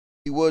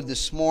you would,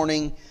 this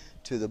morning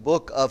to the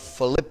book of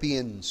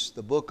Philippians.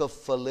 The book of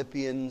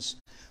Philippians.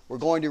 We're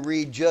going to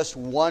read just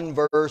one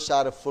verse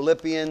out of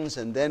Philippians,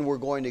 and then we're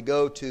going to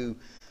go to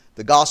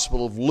the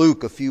Gospel of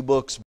Luke, a few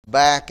books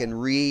back, and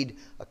read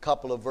a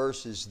couple of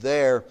verses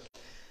there.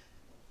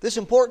 This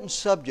important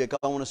subject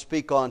I want to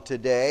speak on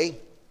today,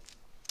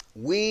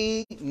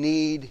 we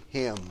need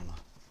Him.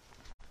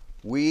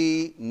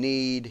 We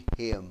need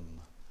Him.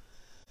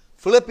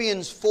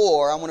 Philippians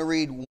 4, I'm going to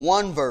read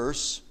one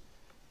verse.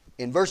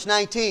 In verse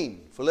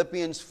 19,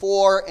 Philippians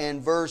 4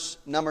 and verse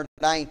number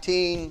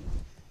 19,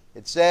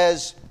 it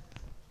says,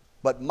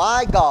 "But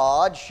my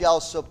God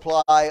shall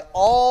supply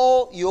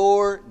all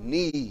your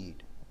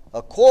need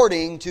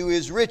according to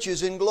His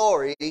riches in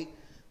glory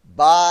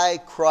by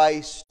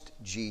Christ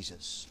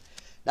Jesus."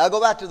 Now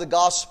go back to the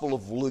Gospel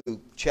of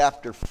Luke,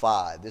 chapter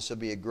 5. This will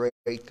be a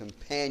great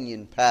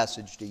companion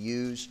passage to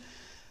use.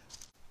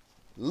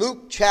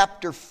 Luke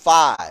chapter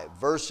 5,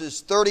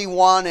 verses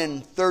 31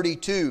 and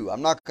 32.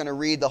 I'm not going to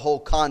read the whole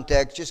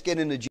context, just get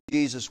into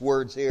Jesus'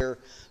 words here.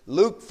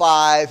 Luke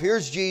 5,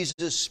 here's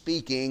Jesus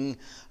speaking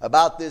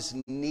about this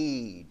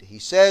need. He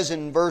says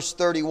in verse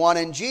 31,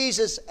 "And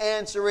Jesus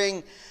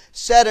answering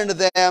said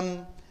unto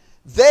them,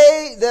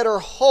 They that are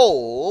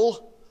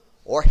whole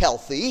or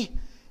healthy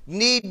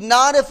need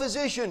not a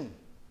physician,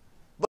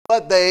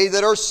 but they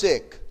that are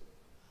sick.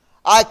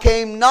 I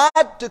came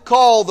not to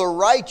call the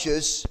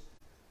righteous,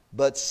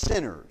 but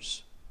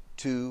sinners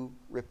to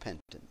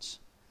repentance."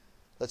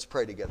 Let's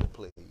pray together,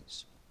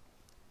 please.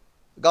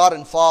 God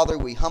and Father,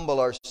 we humble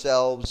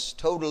ourselves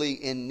totally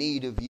in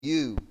need of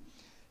You.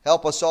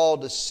 Help us all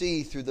to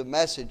see through the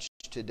message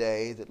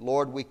today that,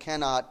 Lord, we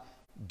cannot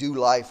do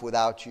life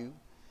without You.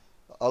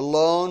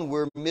 Alone,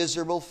 we're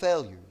miserable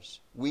failures.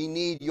 We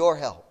need Your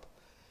help.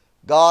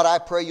 God, I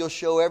pray You'll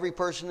show every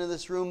person in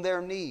this room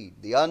their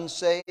need. The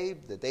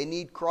unsaved, that they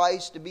need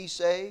Christ to be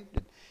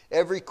saved.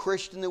 Every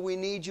Christian that we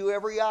need You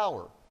every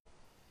hour.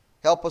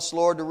 Help us,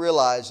 Lord, to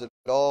realize that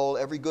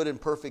every good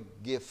and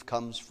perfect gift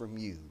comes from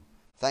You.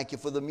 Thank You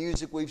for the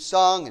music we've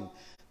sung and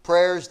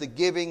prayers, the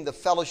giving, the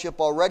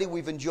fellowship already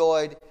we've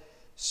enjoyed.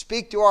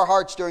 Speak to our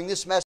hearts during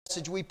this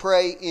message, we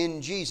pray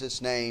in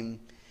Jesus'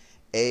 name.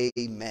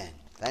 Amen.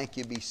 Thank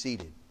you. Be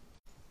seated.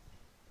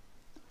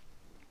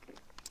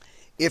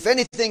 If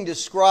anything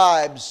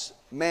describes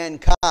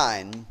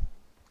mankind,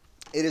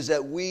 it is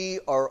that we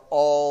are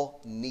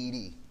all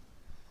needy.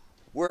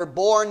 We're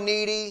born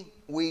needy,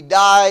 we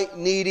die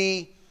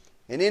needy,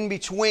 and in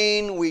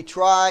between we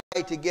try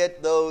to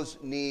get those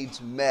needs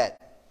met.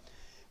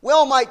 We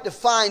all might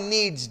define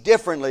needs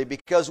differently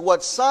because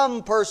what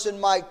some person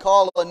might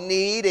call a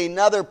need,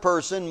 another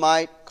person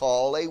might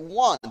call a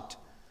want.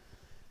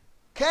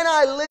 Can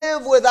I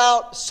live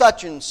without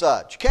such and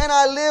such? Can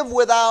I live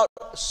without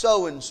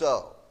so and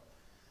so?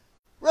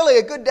 Really,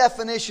 a good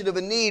definition of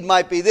a need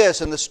might be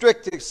this, in the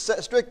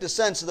strictest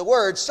sense of the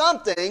word,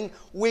 something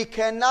we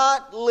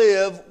cannot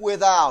live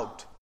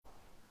without.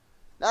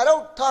 Now, I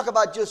don't talk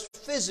about just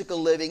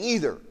physical living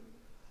either.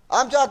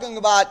 I'm talking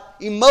about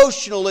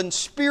emotional and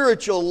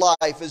spiritual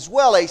life as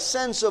well, a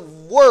sense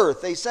of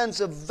worth, a sense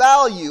of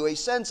value, a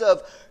sense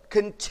of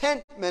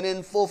contentment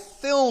and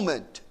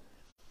fulfillment.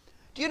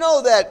 Do you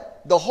know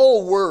that the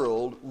whole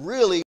world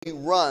really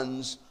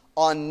runs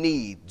on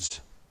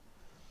needs?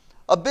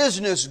 A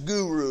business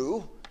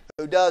guru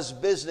who does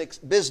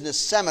business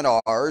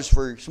seminars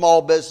for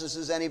small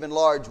businesses and even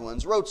large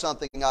ones wrote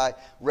something I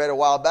read a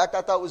while back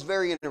I thought was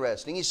very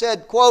interesting. He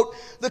said, quote,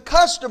 "The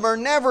customer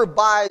never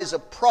buys a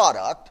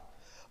product.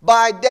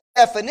 By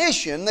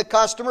definition, the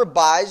customer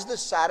buys the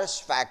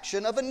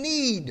satisfaction of a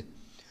need.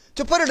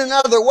 To put it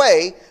another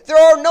way, there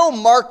are no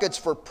markets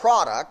for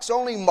products,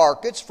 only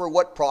markets for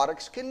what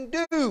products can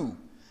do.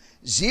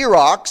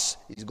 Xerox,"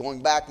 he's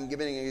going back and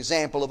giving an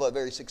example of a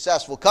very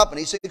successful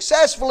company,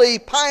 successfully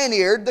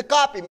pioneered the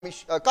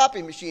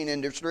copy machine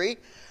industry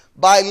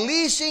by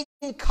leasing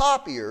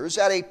copiers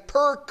at a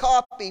per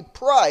copy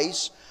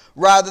price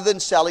rather than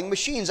selling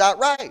machines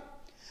outright.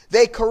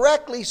 They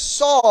correctly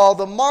saw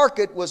the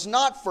market was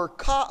not for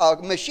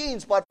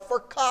machines but for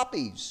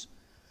copies.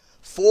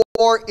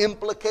 4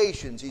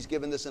 implications. He's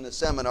given this in a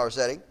seminar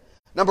setting.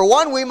 Number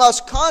 1, we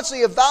must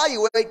constantly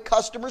evaluate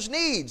customers'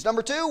 needs.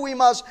 Number 2, we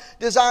must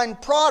design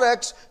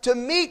products to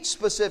meet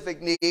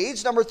specific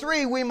needs. Number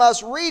 3, we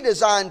must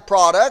redesign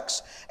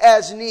products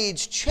as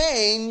needs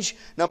change.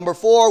 Number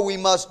 4, we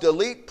must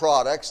delete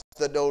products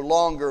that no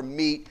longer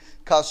meet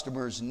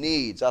customers'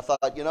 needs. I thought,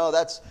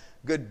 that's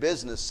good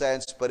business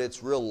sense, but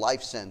it's real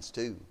life sense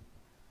too,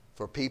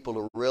 for people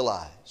to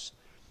realize.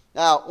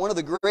 Now, one of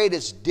the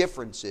greatest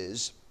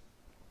differences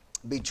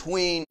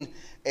between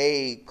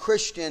a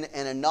Christian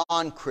and a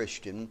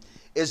non-Christian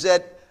is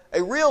that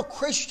a real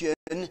Christian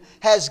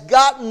has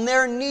gotten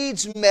their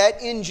needs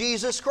met in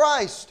Jesus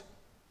Christ.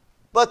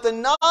 But the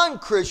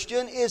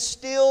non-Christian is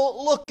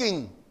still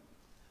looking.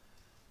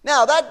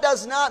 Now, that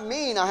does not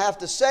mean, I have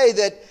to say,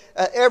 that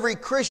every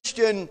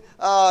Christian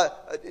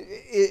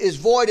is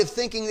void of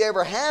thinking they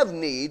ever have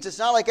needs. It's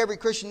not like every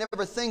Christian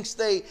ever thinks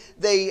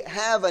they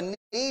have a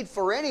need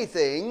for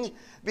anything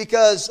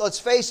because, let's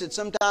face it,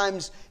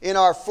 sometimes in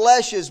our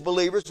flesh as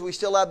believers, we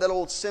still have that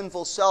old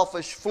sinful,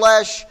 selfish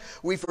flesh.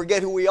 We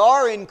forget who we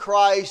are in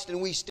Christ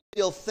and we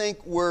still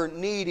think we're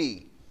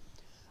needy.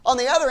 On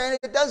the other hand,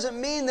 it doesn't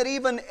mean that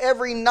even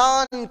every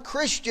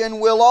non-Christian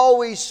will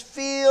always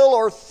feel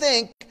or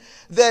think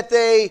that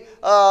they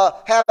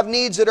have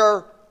needs that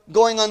are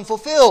going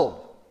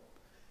unfulfilled.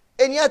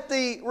 And yet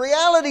the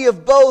reality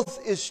of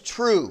both is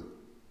true.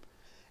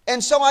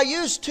 And so I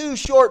used two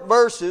short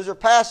verses or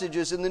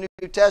passages in the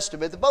New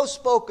Testament that both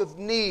spoke of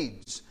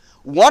needs.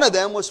 One of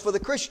them was for the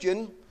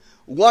Christian,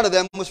 one of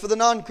them was for the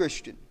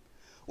non-Christian.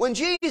 When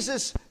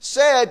Jesus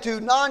said to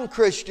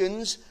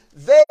non-Christians,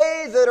 "They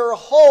that are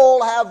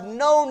whole have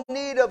no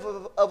need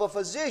of a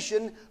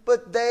physician,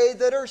 but they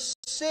that are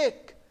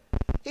sick,"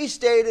 He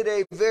stated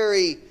a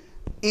very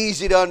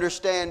easy to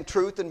understand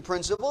truth and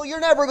principle.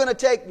 You're never going to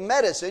take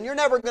medicine. You're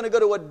never going to go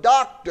to a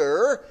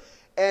doctor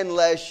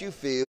unless you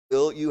feel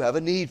you have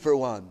a need for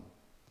one.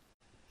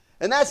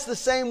 And that's the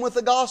same with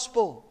the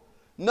gospel.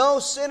 No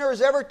sinner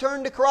has ever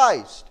turned to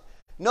Christ.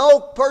 No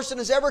person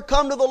has ever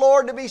come to the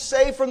Lord to be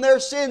saved from their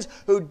sins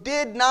who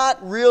did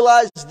not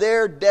realize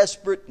their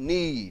desperate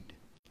need.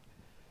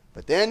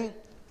 But then,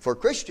 for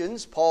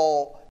Christians,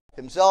 Paul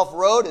himself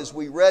wrote, as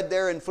we read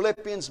there in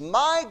Philippians,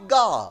 "My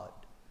God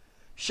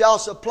shall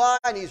supply,"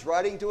 and he's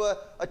writing to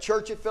a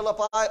church at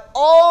Philippi,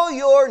 "all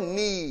your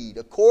need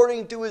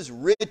according to His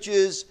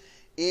riches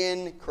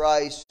in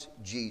Christ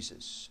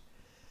Jesus."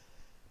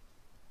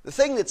 The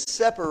thing that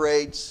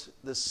separates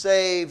the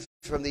saved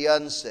from the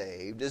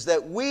unsaved is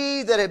that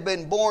we that have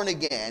been born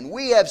again,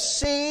 we have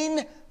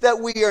seen that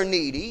we are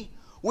needy,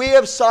 we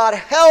have sought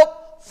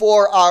help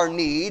for our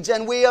needs,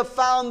 and we have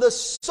found the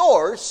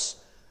source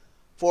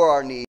for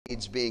our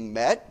needs being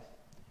met.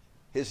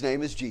 His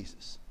name is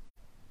Jesus.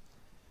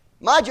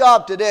 My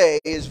job today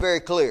is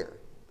very clear.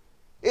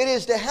 It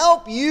is to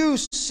help you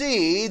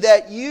see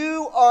that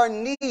you are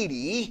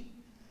needy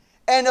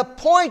and to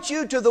point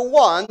you to the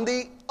one,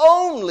 the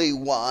only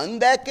one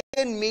that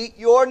can meet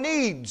your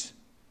needs.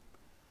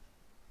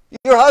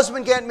 Your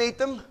husband can't meet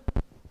them.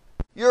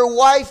 Your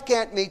wife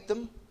can't meet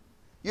them.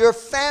 Your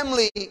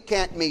family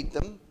can't meet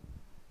them.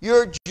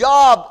 Your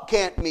job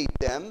can't meet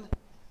them.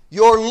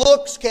 Your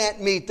looks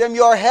can't meet them.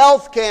 Your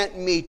health can't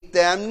meet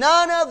them.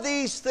 None of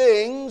these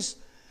things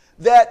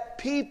that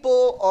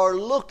people are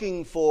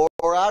looking for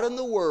out in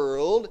the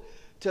world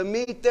to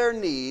meet their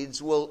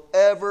needs will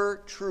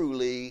ever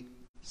truly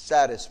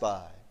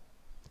satisfy.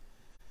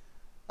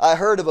 I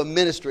heard of a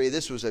ministry,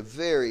 this was a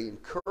very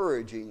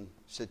encouraging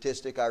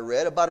statistic I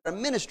read about a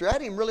ministry. I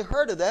hadn't even really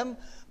heard of them,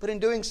 but in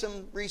doing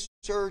some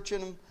research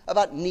and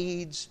about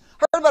needs,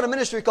 I heard about a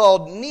ministry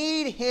called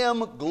Need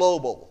Him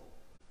Global.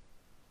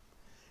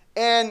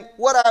 And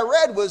what I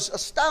read was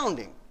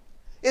astounding.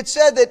 It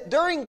said that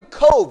during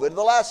COVID,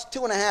 the last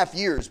 2.5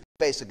 years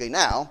basically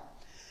now,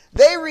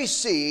 they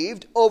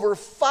received over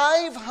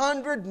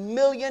 500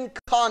 million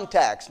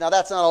contacts. Now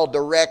that's not all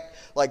direct,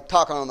 like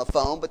talking on the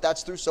phone, but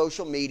that's through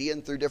social media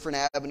and through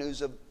different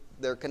avenues of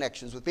their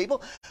connections with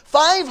people.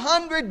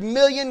 500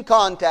 million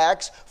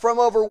contacts from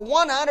over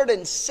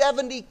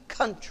 170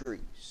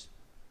 countries.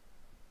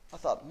 I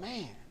thought,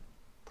 man,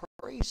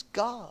 praise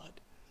God.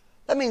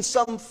 That means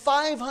some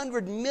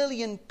 500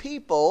 million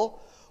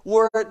people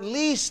were at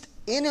least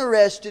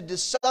interested to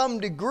some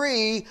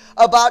degree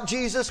about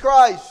Jesus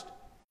Christ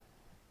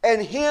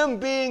and Him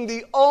being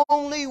the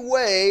only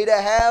way to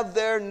have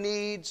their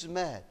needs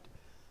met.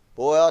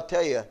 Boy, I'll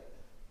tell you,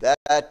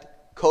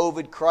 that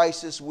COVID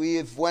crisis we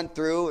have went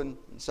through and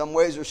in some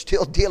ways are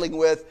still dealing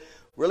with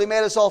really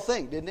made us all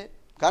think, didn't it?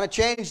 Kind of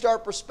changed our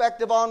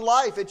perspective on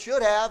life. It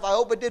should have. I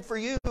hope it did for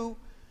you.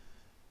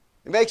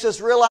 It makes us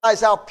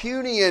realize how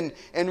puny and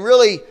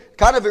really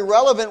kind of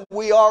irrelevant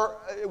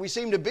we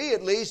seem to be,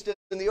 at least,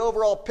 in the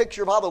overall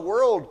picture of how the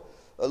world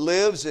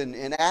lives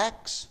and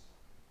acts.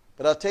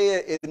 But I'll tell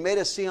you, it made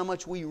us see how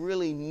much we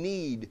really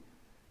need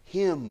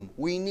Him.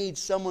 We need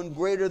someone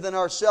greater than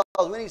ourselves.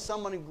 We need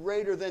someone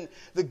greater than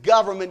the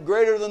government,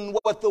 greater than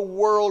what the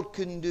world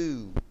can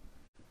do.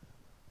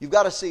 You've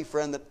got to see,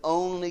 friend, that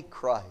only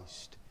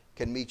Christ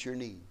can meet your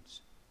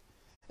needs.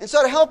 And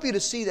so to help you to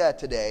see that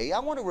today, I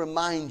want to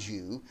remind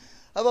you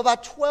of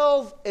about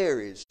 12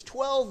 areas,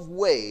 12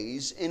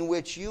 ways in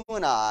which you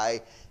and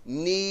I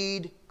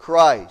need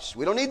Christ.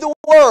 We don't need the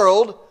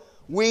world,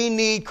 we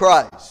need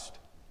Christ.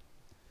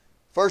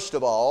 First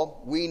of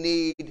all, we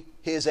need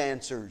His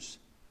answers.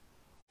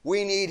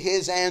 We need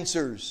His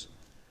answers.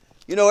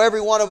 You know,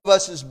 every one of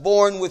us is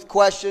born with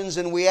questions,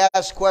 and we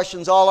ask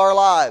questions all our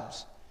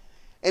lives.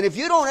 And if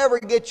you don't ever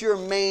get your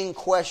main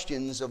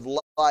questions of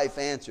life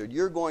answered,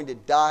 you're going to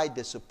die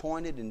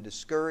disappointed and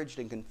discouraged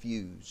and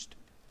confused.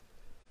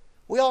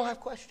 We all have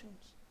questions.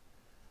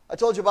 I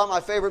told you about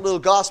my favorite little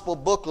gospel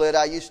booklet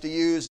I used to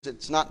use.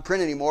 It's not in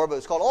print anymore, but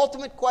it's called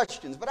Ultimate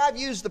Questions. But I've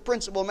used the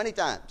principle many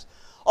times.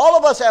 All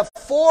of us have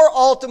 4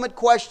 ultimate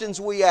questions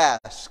we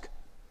ask.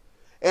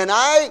 And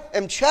I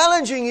am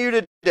challenging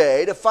you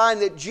today to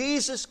find that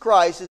Jesus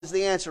Christ is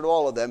the answer to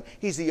all of them.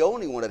 He's the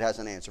only one that has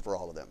an answer for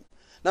all of them.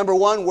 Number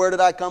one, where did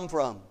I come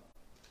from?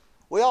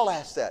 We all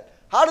ask that.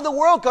 How did the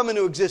world come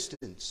into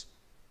existence?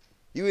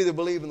 You either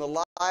believe in the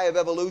lie of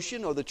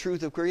evolution or the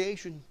truth of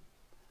creation.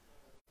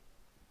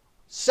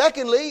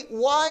 Secondly,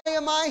 why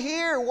am I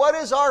here? What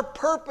is our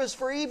purpose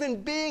for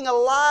even being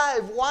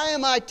alive? Why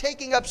am I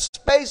taking up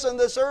space on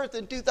this earth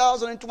in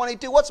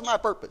 2022? What's my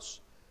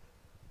purpose?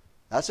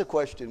 That's a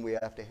question we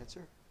have to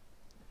answer.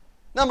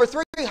 Number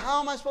three,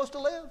 how am I supposed to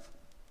live?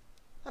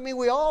 I mean,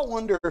 we all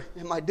wonder,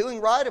 am I doing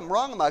right? Am I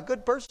wrong? Am I a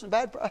good person?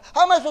 Bad person?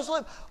 How am I supposed to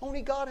live?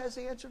 Only God has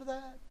the answer to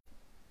that.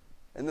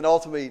 And then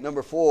ultimately,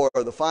 number four,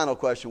 the final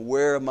question,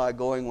 where am I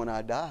going when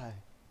I die?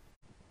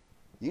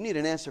 You need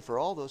an answer for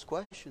all those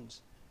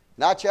questions.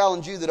 And I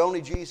challenge you that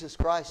only Jesus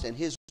Christ and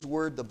His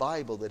Word, the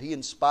Bible, that He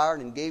inspired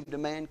and gave to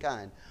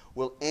mankind,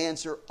 will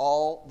answer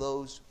all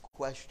those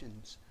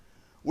questions.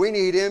 We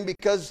need Him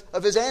because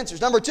of His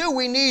answers. Number two,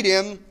 we need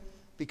Him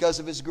because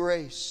of His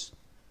grace.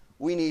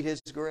 We need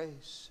His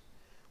grace.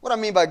 What I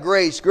mean by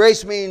grace,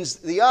 grace means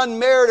the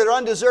unmerited or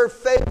undeserved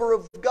favor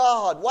of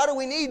God. Why do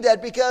we need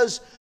that? Because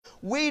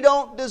we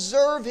don't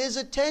deserve His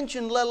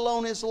attention, let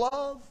alone His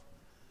love.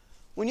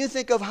 When you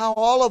think of how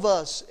all of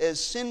us as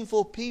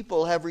sinful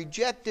people have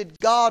rejected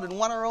God and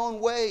went our own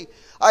way.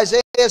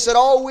 Isaiah said,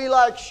 all we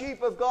like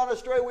sheep have gone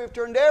astray. We've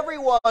turned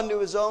everyone to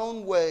his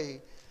own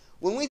way.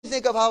 When we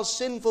think of how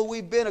sinful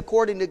we've been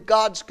according to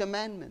God's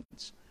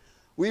commandments,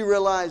 we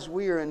realize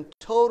we are in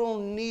total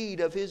need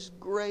of His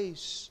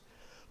grace.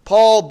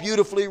 Paul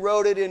beautifully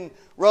wrote it in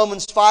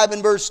Romans 5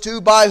 and verse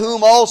 2, by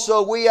whom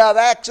also we have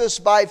access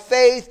by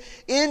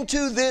faith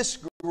into this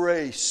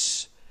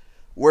grace,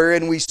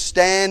 wherein we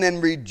stand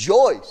and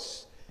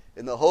rejoice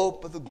in the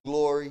hope of the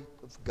glory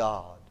of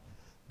God.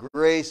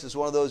 Grace is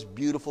one of those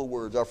beautiful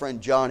words. Our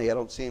friend Johnny, I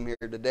don't see him here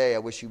today. I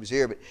wish he was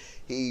here, but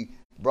he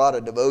brought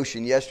a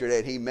devotion yesterday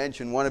and he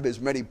mentioned one of his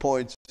many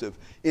points of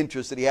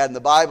interest that he had in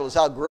the Bible is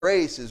how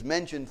grace is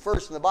mentioned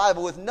first in the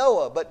Bible with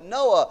Noah. But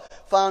Noah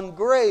found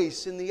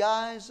grace in the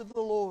eyes of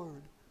the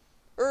Lord.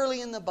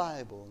 Early in the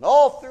Bible and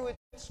all through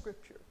its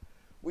Scripture,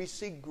 we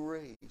see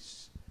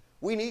grace.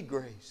 We need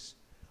grace.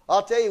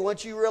 I'll tell you,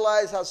 once you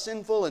realize how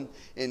sinful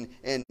and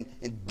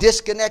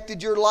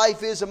disconnected your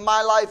life is and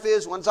my life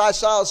is, once I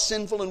saw how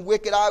sinful and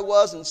wicked I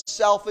was and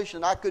selfish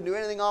and I couldn't do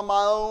anything on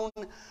my own,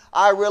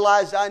 I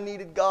realized I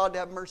needed God to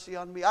have mercy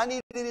on me. I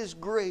needed His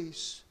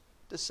grace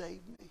to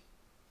save me.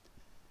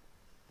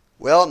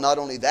 Well, not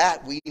only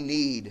that, we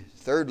need,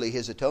 thirdly,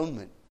 His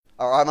atonement.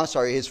 Or, I'm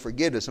sorry, His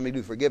forgiveness. Let me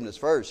do forgiveness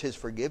first. His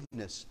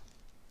forgiveness.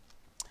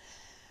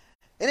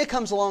 And it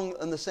comes along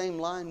on the same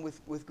line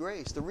with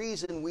grace. The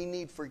reason we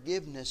need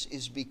forgiveness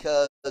is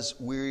because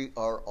we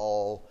are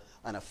all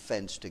an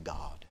offense to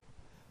God.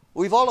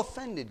 We've all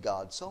offended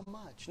God so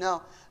much.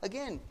 Now,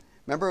 again,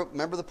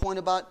 remember the point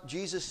about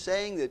Jesus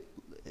saying that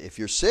if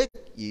you're sick,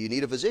 you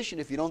need a physician.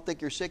 If you don't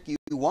think you're sick, you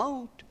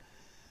won't.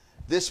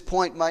 This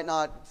point might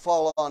not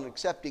fall on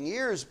accepting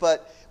ears,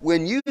 but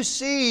when you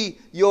see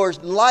your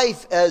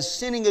life as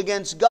sinning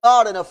against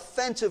God and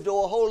offensive to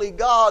a holy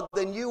God,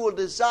 then you will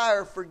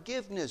desire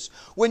forgiveness.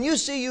 When you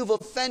see you've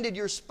offended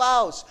your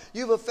spouse,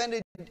 you've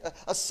offended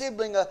a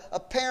sibling, a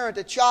parent,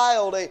 a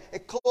child, a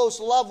close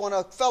loved one,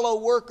 a fellow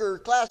worker,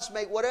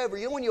 classmate, whatever.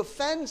 You know, when you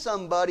offend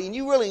somebody and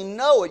you really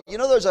know it, you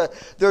know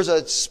there's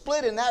a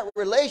split in that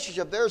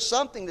relationship. There's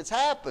something that's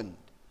happened.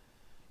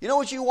 You know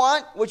what you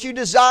want? What you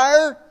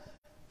desire?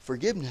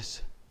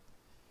 Forgiveness.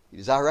 You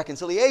desire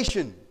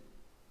reconciliation.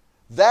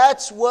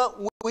 That's what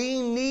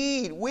we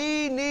need.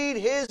 We need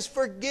His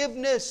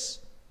forgiveness.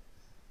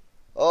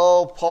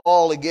 Oh,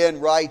 Paul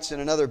again writes in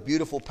another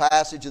beautiful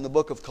passage in the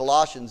book of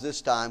Colossians this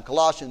time.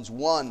 Colossians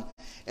 1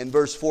 and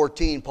verse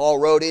 14. Paul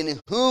wrote, in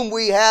whom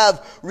we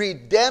have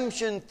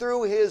redemption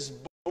through His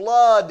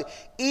blood,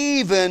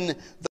 even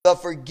the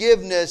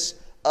forgiveness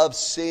of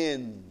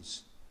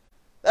sins.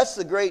 That's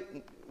the great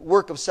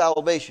work of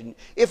salvation.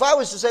 If I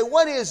was to say,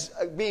 what is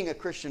being a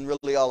Christian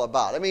really all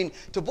about? I mean,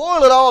 to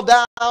boil it all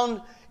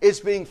down,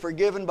 it's being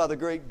forgiven by the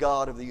great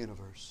God of the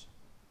universe.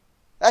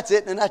 That's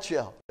it in a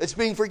nutshell. It's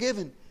being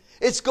forgiven.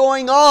 It's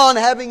going on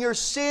having your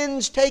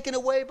sins taken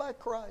away by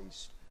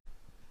Christ.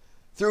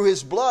 Through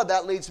His blood,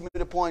 that leads me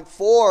to point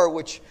 4,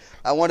 which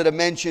I wanted to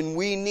mention.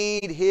 We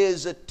need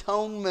His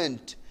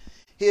atonement.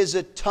 His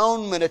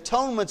atonement.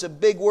 Atonement's a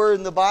big word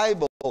in the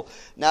Bible.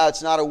 Now,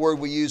 it's not a word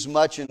we use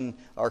much in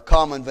our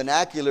common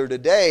vernacular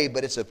today,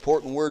 but it's an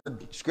important word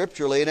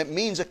scripturally, and it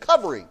means a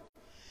covering.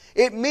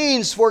 It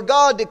means for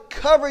God to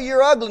cover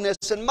your ugliness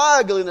and my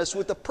ugliness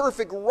with the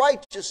perfect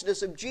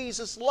righteousness of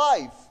Jesus'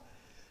 life.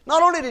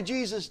 Not only did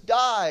Jesus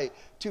die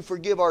to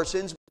forgive our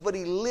sins, but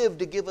He lived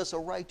to give us a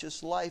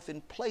righteous life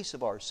in place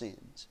of our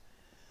sins.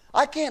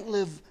 I can't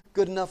live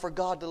good enough for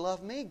God to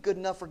love me, good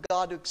enough for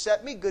God to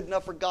accept me, good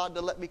enough for God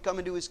to let me come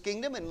into His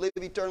kingdom and live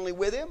eternally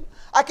with Him.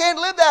 I can't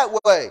live that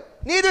way.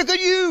 Neither could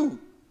you.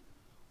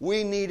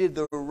 We needed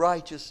the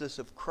righteousness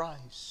of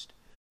Christ.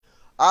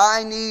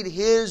 I need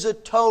His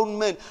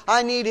atonement.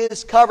 I need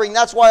His covering.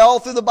 That's why all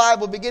through the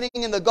Bible, beginning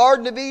in the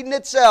Garden of Eden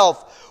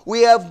itself,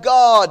 we have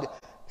God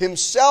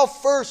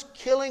Himself first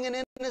killing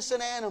an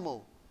innocent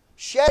animal,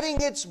 shedding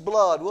its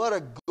blood. What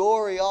a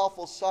gory,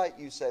 awful sight,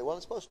 you say. Well,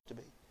 it's supposed to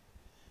be.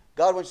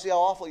 God wants you to see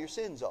how awful your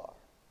sins are.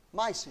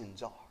 My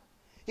sins are.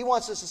 He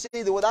wants us to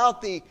see that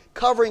without the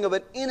covering of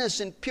an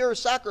innocent, pure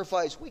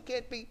sacrifice, we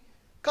can't be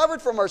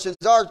covered from our sins.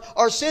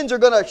 Our sins are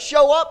going to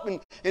show up,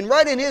 and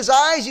right in His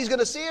eyes, He's going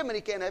to see them, and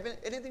He can't have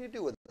anything to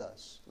do with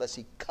us unless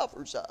He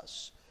covers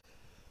us.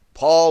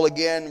 Paul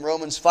again,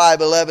 Romans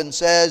 5:11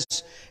 says,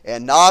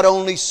 and not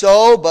only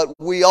so, but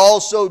we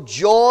also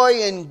joy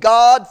in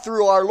God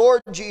through our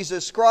Lord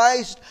Jesus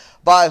Christ,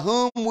 by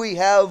whom we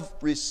have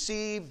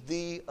received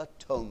the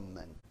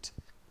atonement,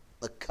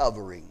 the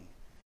covering.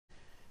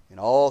 And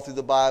all through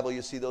the Bible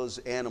you see those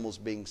animals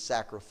being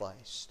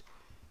sacrificed.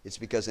 It's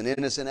because an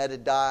innocent had to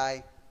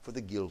die for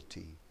the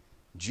guilty.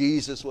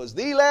 Jesus was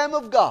the Lamb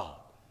of God,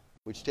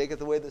 which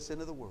taketh away the sin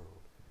of the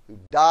world, who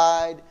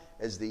died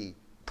as the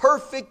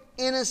perfect,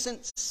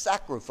 innocent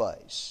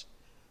sacrifice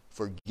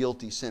for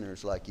guilty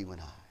sinners like you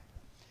and I.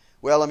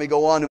 Well, let me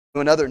go on to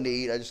another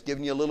need. I've just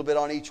given you a little bit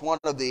on each one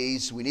of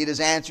these. We need His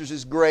answers,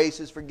 His grace,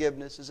 His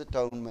forgiveness, His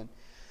atonement.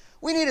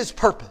 We need His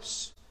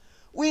purpose.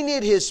 We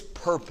need His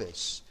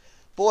purpose.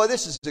 Boy,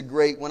 this is a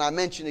great one. I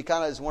mentioned it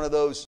kind of as one of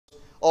those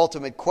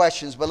ultimate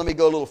questions, but let me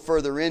go a little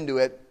further into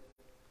it.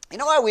 You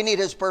know why we need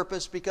His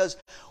purpose? Because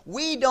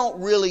we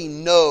don't really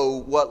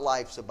know what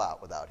life's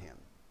about without Him.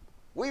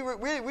 We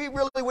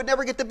really would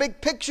never get the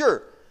big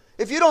picture.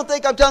 If you don't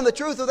think I'm telling the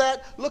truth of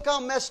that, look how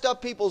messed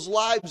up people's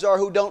lives are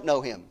who don't know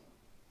Him.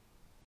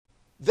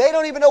 They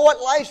don't even know what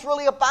life's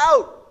really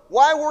about.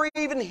 Why we're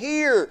even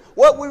here.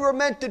 What we were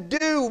meant to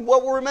do.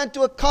 What we were meant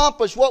to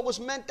accomplish. What was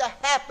meant to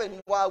happen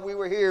while we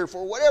were here.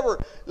 For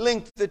whatever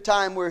length of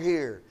time we're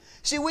here.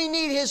 See, we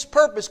need His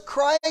purpose.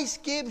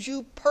 Christ gives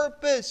you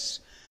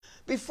purpose.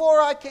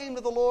 Before I came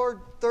to the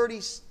Lord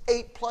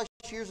 38 plus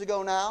years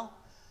ago now,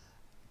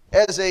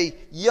 as a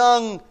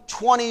young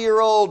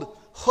 20-year-old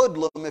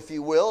hoodlum, if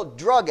you will,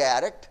 drug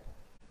addict,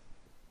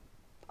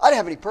 I didn't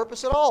have any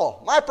purpose at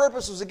all. My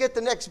purpose was to get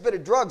the next bit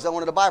of drugs I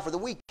wanted to buy for the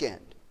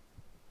weekend.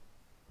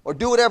 Or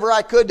do whatever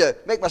I could to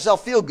make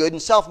myself feel good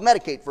and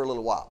self-medicate for a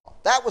little while.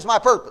 That was my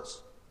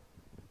purpose.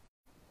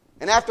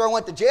 And after I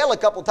went to jail a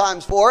couple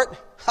times for it,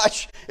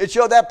 it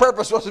showed that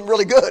purpose wasn't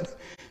really good.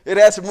 It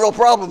had some real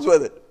problems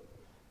with it.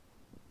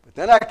 But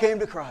then I came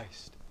to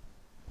Christ.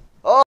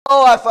 Oh,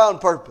 I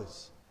found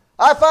purpose.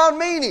 I found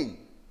meaning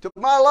to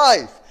my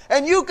life.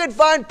 And you can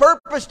find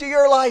purpose to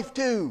your life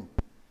too.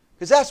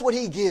 Because that's what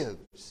He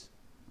gives.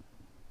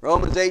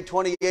 Romans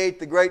 8:28,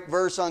 the great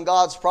verse on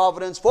God's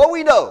providence. For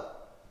we know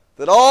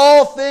that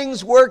all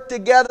things work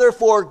together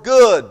for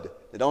good.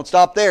 They don't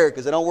stop there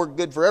because they don't work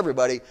good for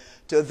everybody.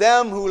 To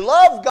them who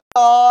love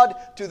God,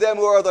 to them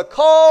who are the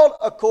called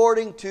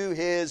according to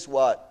His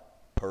what?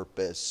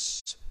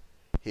 Purpose.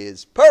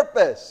 His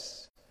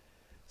purpose.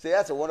 See,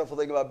 that's a wonderful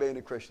thing about being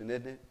a Christian,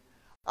 isn't it?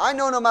 I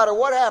know no matter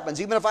what happens,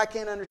 even if I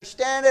can't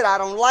understand it, I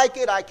don't like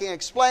it, I can't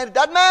explain it,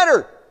 doesn't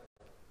matter.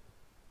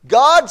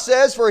 God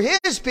says for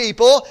His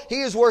people,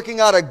 He is working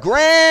out a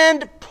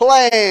grand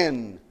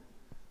plan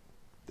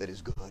that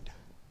is good.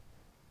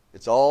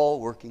 It's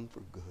all working for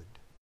good.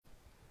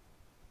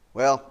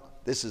 Well,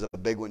 this is a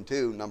big one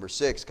too. Number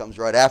 6 comes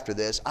right after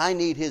this. I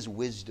need His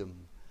wisdom.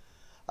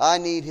 I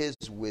need His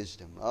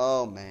wisdom.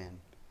 Oh man.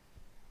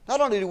 Not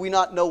only do we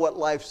not know what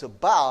life's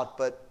about,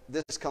 but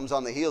this comes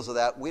on the heels of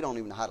that, we don't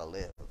even know how to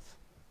live.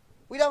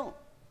 We don't.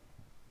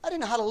 I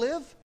didn't know how to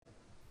live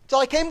until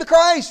I came to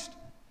Christ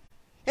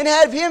and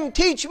had Him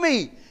teach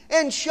me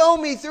and show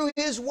me through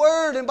His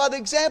Word and by the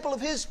example of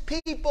His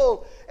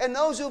people and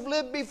those who've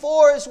lived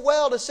before as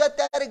well to set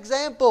that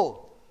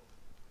example.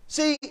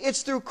 See,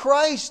 it's through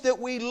Christ that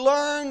we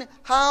learn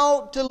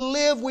how to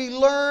live. We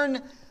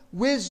learn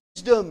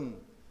wisdom.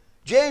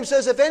 James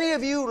says, if any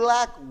of you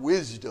lack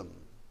wisdom,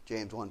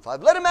 James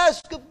 1:5, let him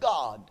ask of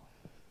God,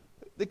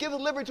 that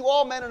giveth liberty to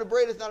all men and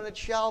upbraideth not, and it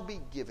shall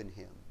be given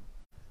him.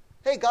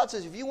 Hey, God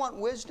says, if you want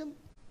wisdom,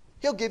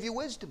 He'll give you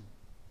wisdom.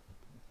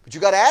 But you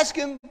got to ask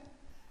Him.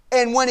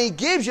 And when He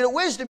gives you the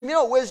wisdom, you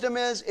know what wisdom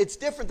is? It's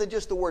different than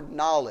just the word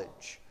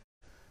knowledge.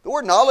 The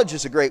word knowledge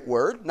is a great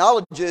word.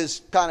 Knowledge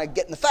is kind of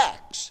getting the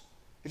facts.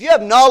 If you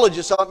have knowledge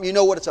of something, you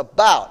know what it's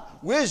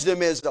about.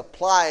 Wisdom is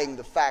applying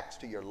the facts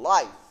to your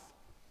life.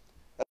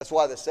 That's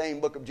why the same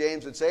book of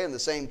James would say in the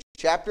same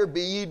chapter,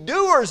 be ye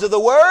doers of the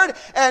word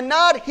and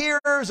not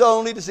hearers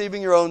only,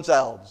 deceiving your own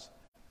selves.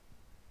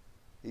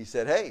 He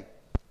said, hey,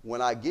 when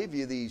I give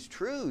you these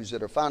truths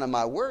that are found in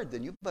my word,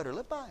 then you better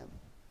live by them.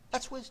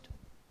 That's wisdom.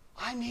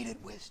 I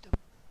needed wisdom.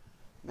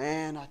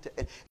 Man,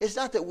 it's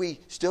not that we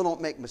still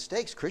don't make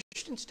mistakes.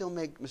 Christians still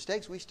make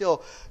mistakes. We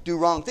still do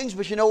wrong things.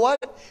 But you know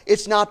what?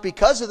 It's not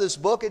because of this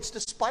book. It's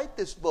despite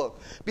this book.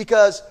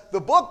 Because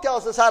the book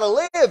tells us how to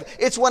live.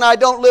 It's when I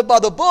don't live by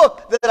the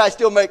book that I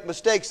still make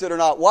mistakes that are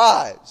not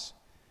wise.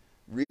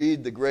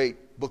 Read the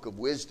great book of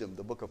wisdom,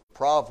 the book of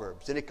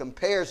Proverbs. And it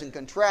compares and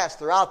contrasts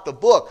throughout the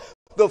book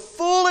the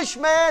foolish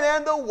man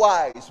and the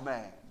wise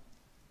man.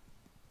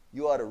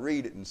 You ought to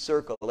read it and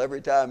circle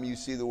every time you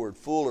see the word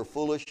fool or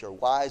foolish or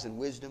wise and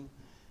wisdom.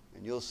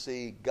 And you'll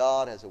see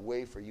God has a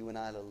way for you and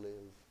I to live.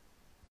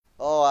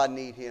 Oh, I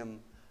need Him.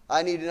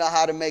 I need to know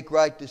how to make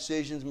right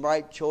decisions and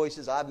right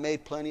choices. I've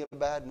made plenty of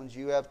bad ones.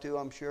 You have too,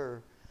 I'm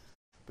sure.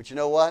 But you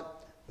know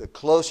what? The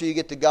closer you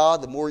get to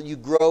God, the more you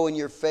grow in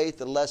your faith,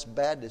 the less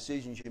bad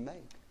decisions you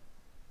make.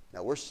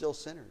 Now, we're still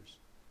sinners.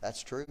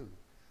 That's true.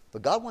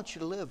 But God wants you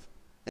to live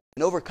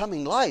an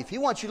overcoming life. He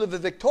wants you to live a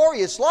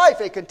victorious life,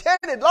 a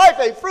contented life,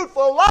 a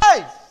fruitful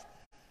life.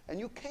 And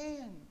you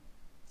can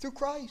through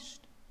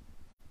Christ.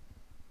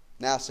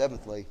 Now,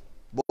 seventhly,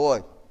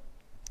 boy,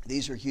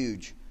 these are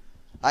huge.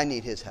 I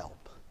need His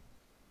help.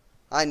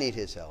 I need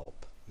His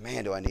help.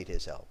 Man, do I need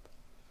His help.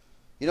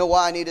 You know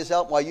why I need His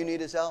help? Why you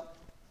need His help?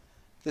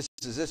 This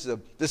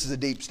is a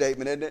deep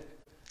statement, isn't it?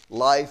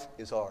 Life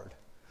is hard.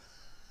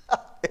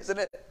 Isn't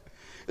it?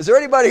 Is there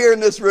anybody here in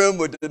this room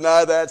who would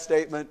deny that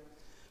statement?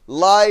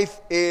 Life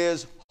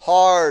is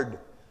hard.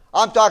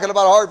 I'm talking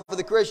about hard for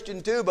the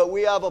Christian too, but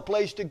we have a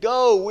place to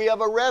go. We have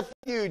a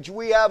refuge.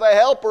 We have a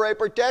helper, a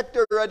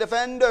protector, a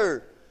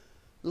defender.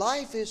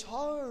 Life is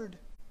hard.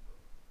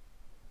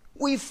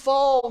 We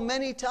fall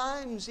many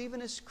times,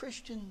 even as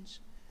Christians.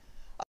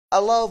 I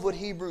love what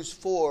Hebrews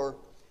 4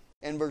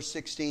 and verse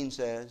 16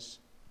 says.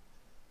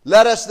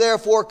 Let us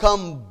therefore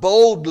come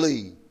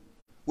boldly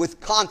with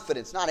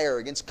confidence, not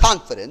arrogance,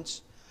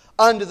 confidence,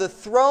 unto the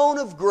throne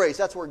of grace.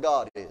 That's where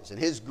God is. And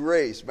His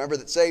grace, remember,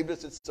 that saved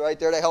us, it's right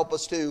there to help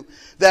us too.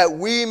 That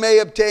we may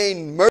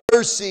obtain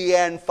mercy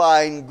and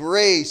find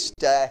grace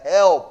to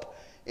help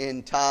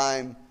in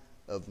time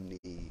of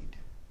need.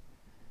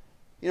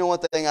 You know, one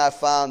thing I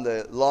found,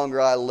 the longer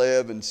I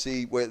live and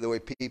see the way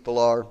people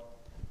are,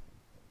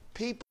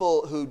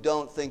 people who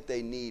don't think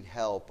they need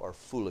help are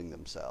fooling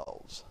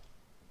themselves.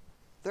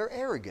 They're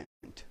arrogant.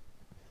 Did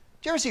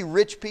you ever see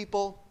rich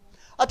people?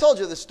 I told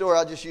you the story.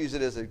 I'll just use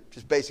it as a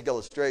just basic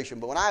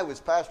illustration. But when I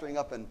was pastoring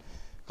up in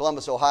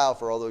Columbus, Ohio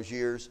for all those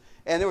years,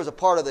 and there was a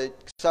part of the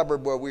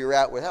suburb where we were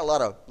at where had a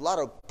lot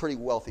of pretty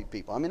wealthy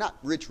people. I mean, not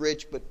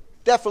rich, but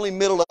definitely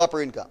middle to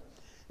upper income.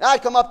 And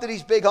I'd come up to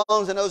these big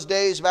homes in those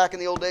days. Back in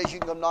the old days, you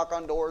can come knock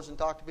on doors and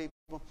talk to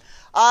people.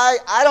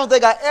 I don't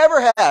think I ever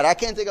had, I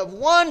can't think of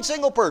one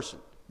single person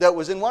that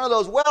was in one of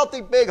those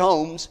wealthy big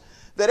homes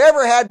that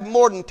ever had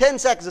more than 10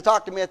 seconds to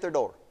talk to me at their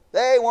door.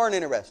 They weren't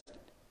interested.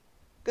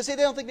 Because, see,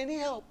 they don't think they need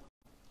help.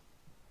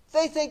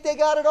 They think they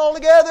got it all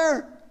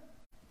together.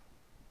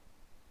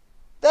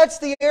 That's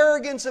the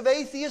arrogance of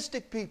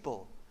atheistic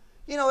people.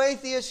 You know,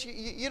 atheists,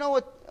 you know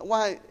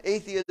why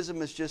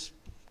atheism is just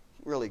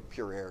really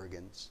pure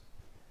arrogance?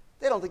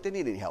 They don't think they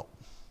need any help.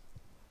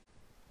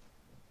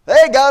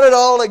 They got it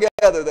all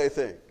together, they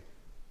think.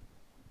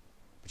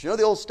 But you know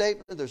the old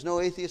statement, there's no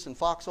atheists in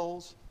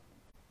foxholes?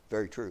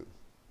 Very true.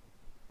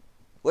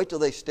 Wait till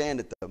they stand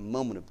at the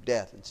moment of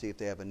death and see if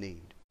they have a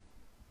need.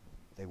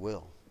 They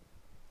will.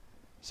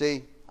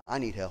 See, I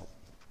need help.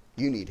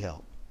 You need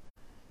help.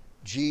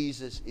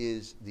 Jesus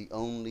is the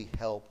only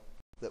help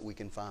that we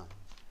can find.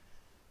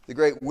 The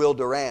great Will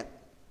Durant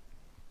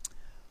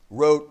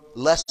wrote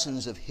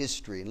Lessons of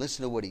History. And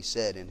listen to what he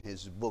said in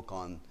his book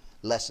on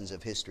Lessons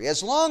of History.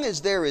 As long as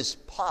there is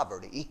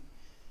poverty,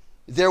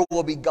 there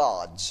will be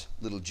gods,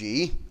 little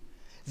g.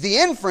 The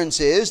inference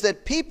is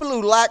that people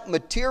who lack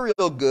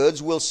material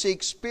goods will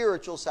seek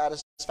spiritual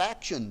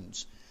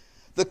satisfactions.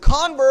 The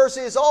converse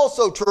is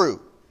also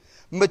true.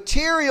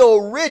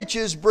 Material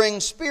riches bring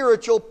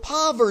spiritual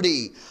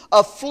poverty.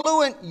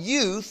 Affluent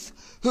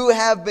youth who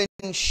have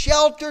been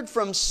sheltered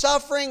from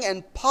suffering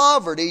and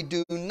poverty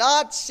do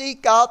not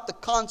seek out the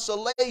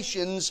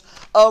consolations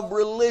of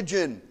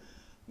religion.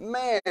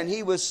 Man,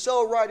 he was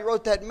so right. He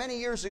wrote that many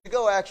years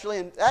ago, actually,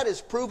 and that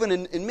is proven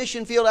in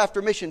mission field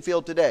after mission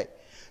field today.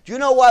 Do you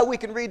know why we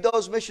can read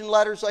those mission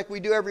letters like we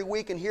do every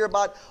week and hear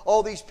about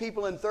all these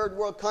people in third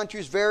world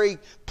countries, very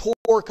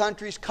poor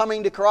countries,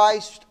 coming to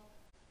Christ?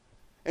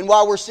 And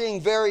why we're seeing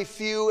very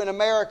few in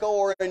America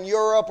or in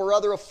Europe or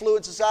other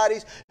affluent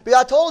societies? But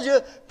I told you,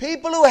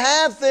 people who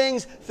have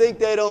things think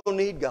they don't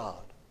need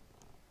God.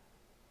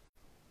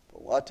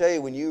 But I'll tell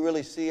you, when you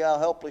really see how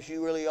helpless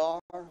you really are,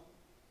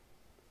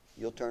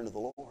 you'll turn to the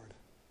Lord.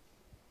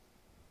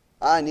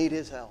 I need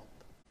His help.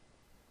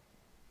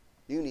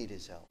 You need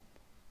His help.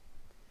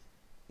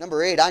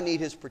 Number 8, I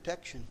need His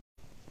protection.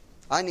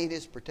 I need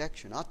His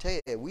protection. I'll tell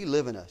you, we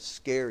live in a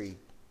scary,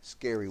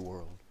 scary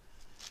world.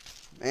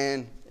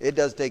 Man, it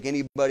doesn't take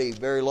anybody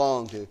very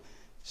long to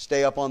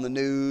stay up on the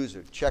news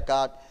or check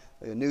out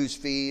a news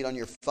feed on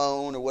your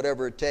phone or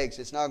whatever it takes.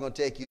 It's not going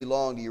to take you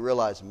long till you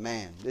realize,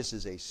 man, this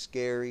is a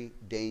scary,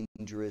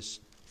 dangerous,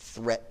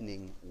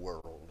 threatening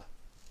world.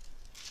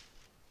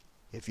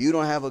 If you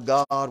don't have a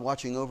God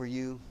watching over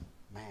you,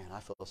 man, I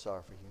feel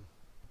sorry for you.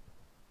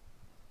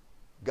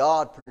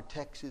 God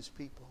protects His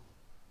people.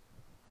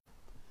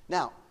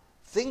 Now,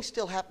 things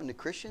still happen to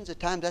Christians at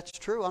times. That's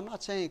true. I'm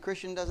not saying a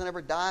Christian doesn't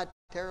ever die a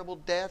terrible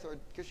death, or a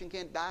Christian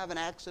can't die of an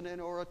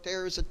accident or a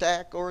terrorist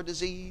attack or a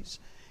disease.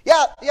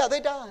 Yeah, they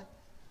die.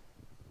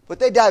 But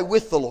they die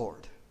with the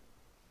Lord.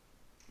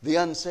 The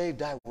unsaved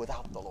die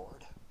without the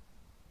Lord.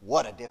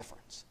 What a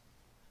difference.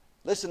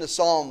 Listen to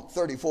Psalm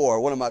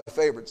 34, one of my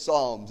favorite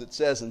psalms. It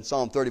says in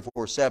Psalm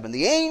 34:7,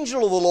 "The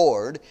angel of the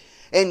Lord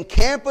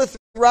encampeth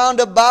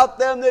round about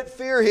them that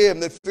fear Him,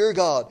 that fear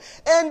God,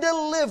 and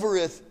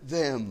delivereth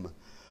them."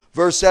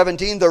 Verse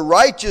 17, "The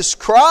righteous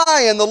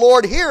cry, and the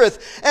Lord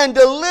heareth, and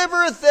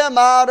delivereth them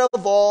out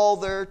of all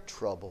their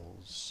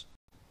troubles."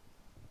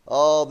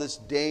 Oh, this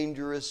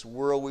dangerous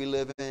world we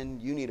live in,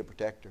 you need a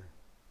protector.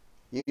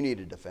 You need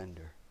a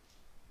defender.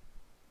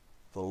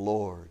 The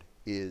Lord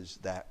is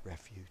that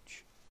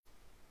refuge.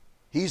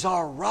 He's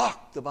our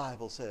rock, the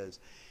Bible says.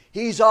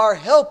 He's our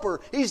helper.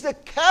 He's the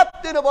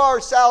captain of our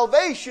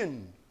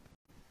salvation.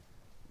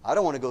 I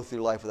don't want to go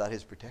through life without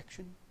His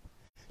protection.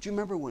 Do you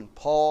remember when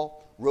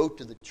Paul wrote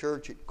to the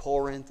church at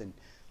Corinth in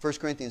 1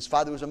 Corinthians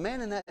 5? There was a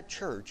man in that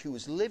church who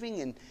was living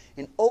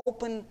in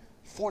open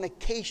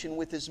fornication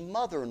with his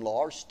mother-in-law,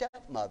 or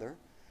stepmother.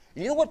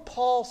 And you know what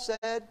Paul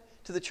said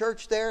to the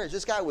church there as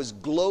this guy was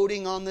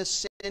gloating on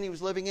this sin he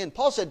was living in?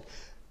 Paul said,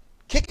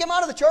 kick him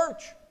out of the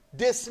church.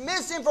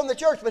 Dismiss him from the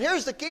church. But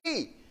here's the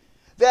key.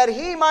 That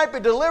he might be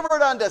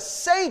delivered unto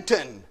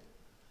Satan.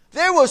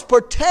 There was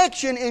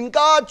protection in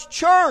God's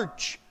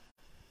church.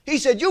 He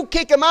said, you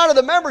kick him out of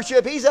the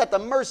membership, he's at the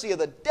mercy of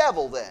the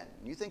devil then.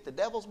 You think the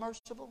devil's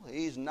merciful?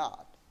 He's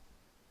not.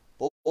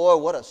 Boy,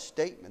 what a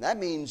statement. That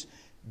means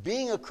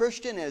being a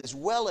Christian as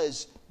well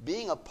as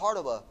being a part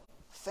of a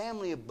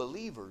family of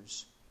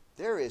believers,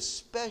 there is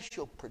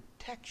special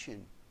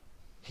protection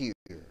here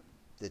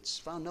that's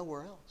found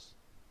nowhere else.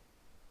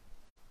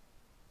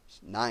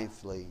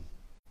 Ninthly,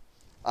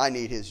 I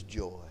need His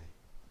joy.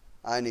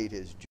 I need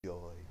His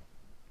joy.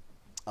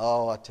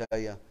 Oh, I tell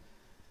you,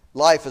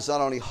 life is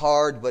not only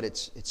hard, but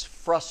it's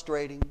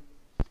frustrating.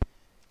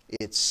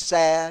 It's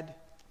sad.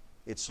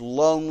 It's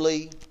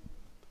lonely.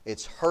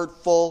 It's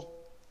hurtful.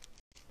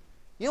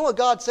 You know what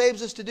God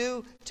saves us to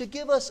do? To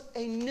give us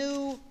a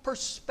new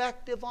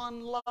perspective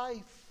on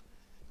life.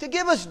 To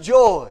give us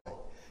joy.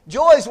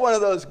 Joy is one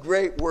of those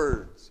great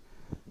words.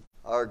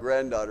 Our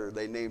granddaughter,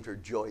 they named her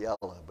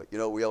Joyella, but you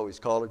know, we always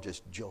call her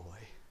just Joy.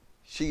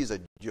 She's a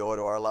joy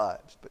to our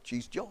lives, but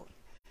she's joy.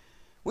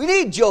 We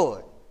need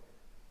joy.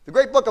 The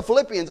great book of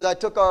Philippians, I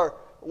took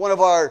one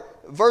of our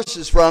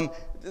verses from.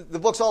 The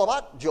book's all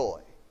about joy.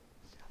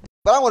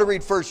 But I want to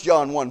read 1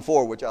 John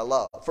 1:4, which I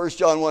love. 1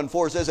 John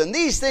 1:4 says, "And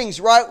these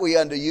things write we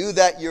unto you,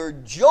 that your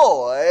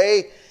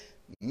joy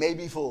may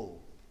be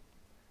full."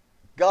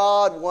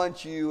 God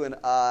wants you and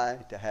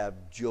I to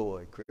have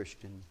joy,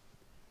 Christian.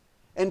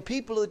 And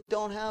people that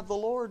don't have the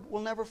Lord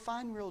will never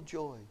find real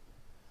joy.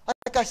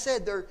 Like I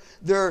said,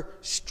 they're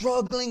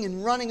struggling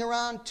and running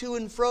around to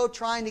and fro,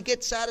 trying to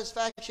get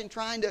satisfaction,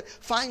 trying to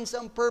find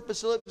some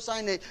purpose,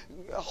 trying to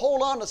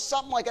hold on to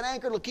something like an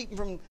anchor to keep them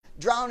from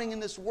drowning in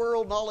this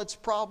world and all its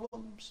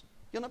problems.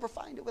 You'll never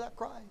find it without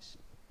Christ.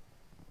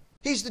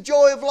 He's the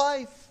joy of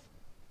life.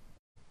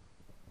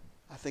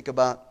 I think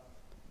about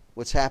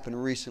what's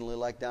happened recently,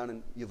 like down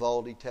in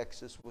Uvalde,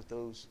 Texas, with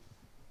those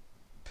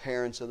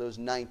parents of those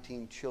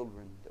 19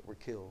 children that were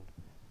killed.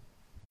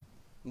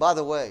 By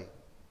the way,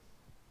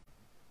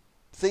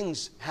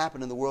 things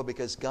happen in the world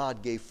because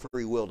God gave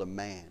free will to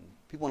man.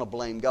 People want to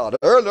blame God.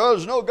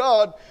 There's no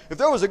God. If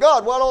there was a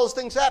God, why'd all those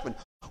things happen?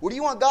 Well, do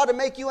you want God to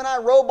make you and I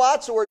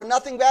robots where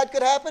nothing bad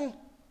could happen?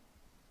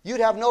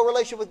 You'd have no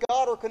relationship with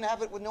God, or couldn't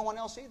have it with no one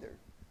else either.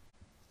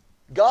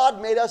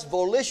 God made us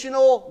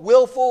volitional,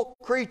 willful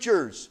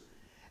creatures.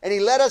 And He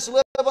let us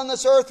live on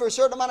this earth for a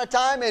certain amount of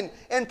time.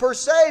 And per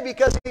se,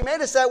 because He made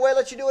us that way,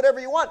 let you do whatever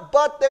you want.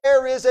 But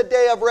there is a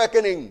day of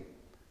reckoning.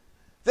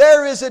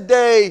 There is a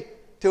day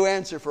to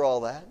answer for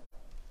all that.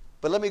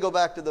 But let me go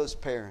back to those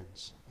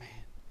parents. Man,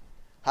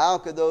 how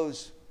could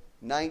those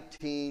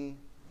 19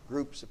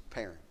 groups of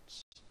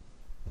parents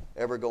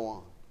ever go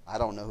on? I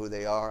don't know who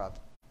they are. I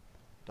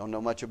don't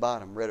know much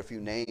about them. Read a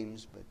few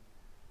names, but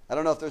I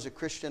don't know if there's a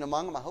Christian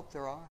among them. I hope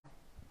there are.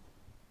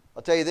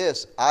 I'll tell you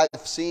this, I've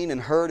seen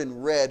and heard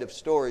and read of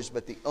stories,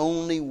 but the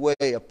only way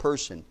a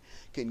person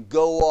can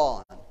go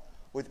on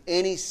with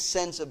any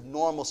sense of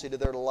normalcy to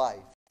their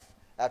life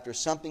after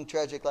something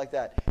tragic like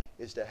that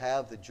is to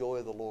have the joy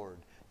of the Lord,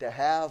 to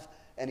have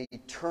an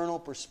eternal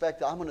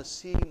perspective. I'm going to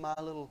see my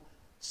little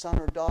son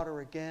or daughter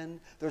again.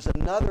 There's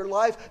another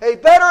life, a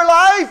better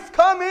life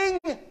coming.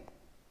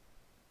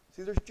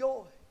 See, there's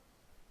joy.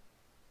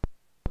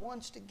 God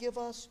wants to give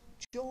us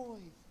joy.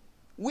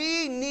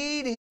 We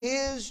need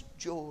His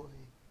joy.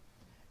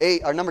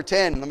 Number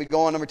 10, let me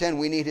go on number 10.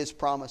 We need His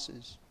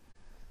promises.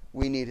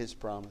 We need His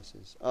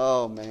promises.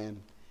 Oh,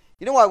 man.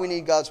 You know why we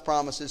need God's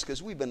promises?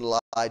 Because we've been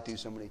lied to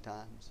so many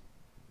times.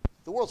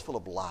 The world's full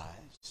of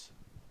lies.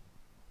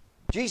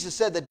 Jesus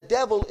said the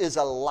devil is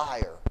a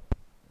liar,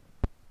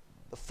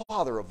 the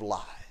father of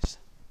lies.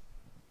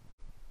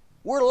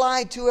 We're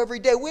lied to every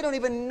day. We don't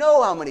even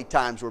know how many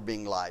times we're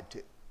being lied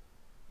to.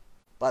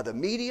 By the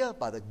media,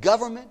 by the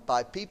government,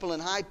 by people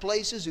in high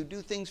places who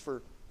do things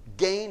for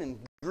gain and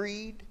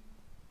greed.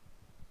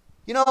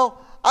 You know,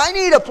 I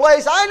need a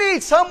place, I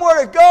need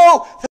somewhere to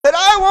go that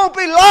I won't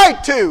be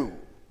lied to.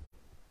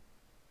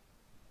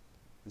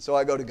 And so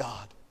I go to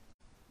God.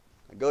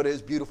 I go to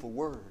His beautiful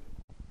Word.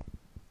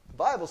 The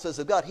Bible says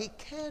of God, He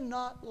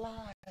cannot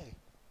lie.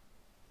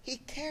 He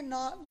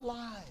cannot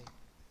lie.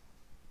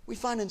 We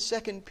find in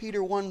 2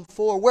 Peter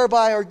 1:4,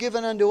 whereby are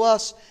given unto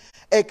us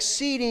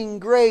exceeding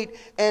great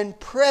and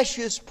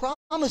precious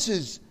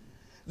promises,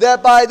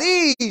 that by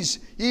these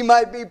ye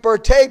might be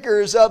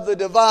partakers of the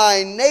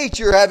divine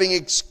nature, having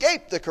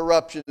escaped the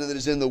corruption that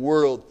is in the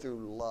world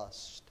through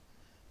lust.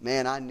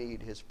 Man, I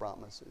need His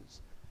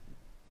promises.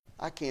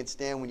 I can't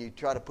stand when you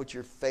try to put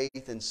your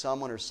faith in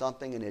someone or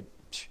something and it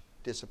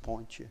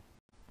disappoints you.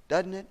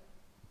 Doesn't it?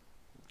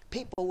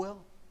 People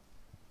will.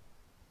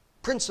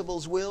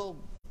 Principles will.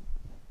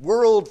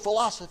 World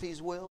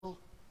philosophies will.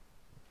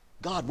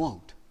 God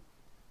won't.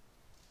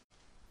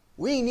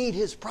 We need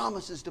His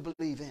promises to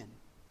believe in.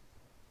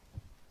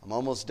 I'm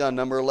almost done.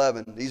 Number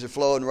 11. These are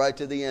flowing right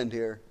to the end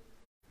here.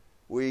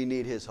 We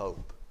need His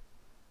hope.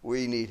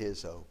 We need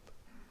His hope.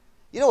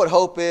 You know what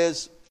hope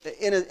is?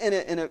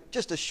 In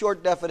just a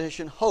short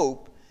definition,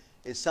 hope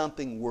is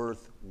something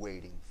worth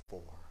waiting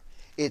for.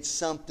 It's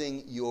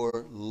something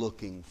you're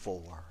looking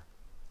for.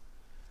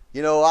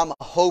 You know, I'm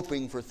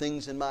hoping for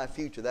things in my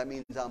future. That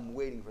means I'm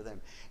waiting for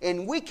them.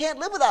 And we can't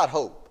live without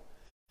hope.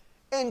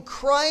 And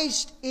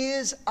Christ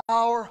is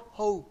our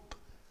hope.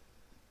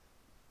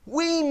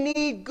 We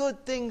need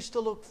good things to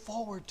look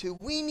forward to.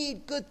 We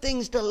need good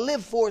things to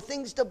live for,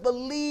 things to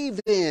believe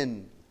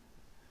in.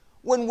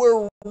 When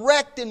we're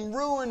wrecked and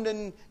ruined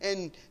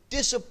and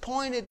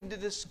disappointed and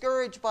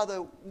discouraged by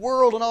the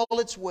world and all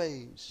its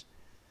ways.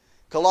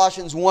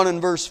 Colossians 1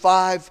 and verse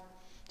 5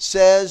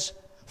 says,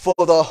 for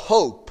the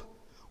hope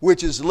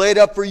which is laid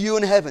up for you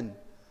in heaven,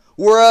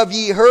 whereof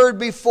ye heard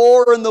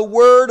before in the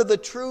word of the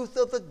truth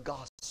of the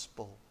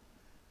gospel.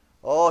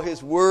 Oh,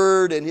 His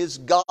word and His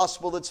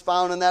gospel that's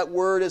found in that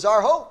word is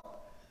our hope.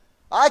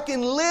 I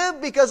can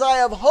live because I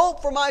have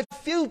hope for my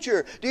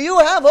future. Do you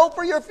have hope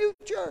for your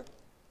future?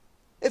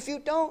 If you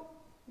don't,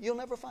 you'll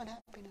never find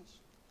happiness.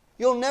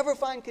 You'll never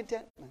find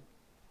contentment.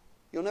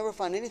 You'll never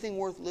find anything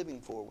worth living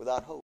for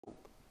without hope.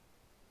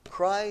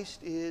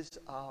 Christ is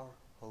our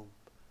hope.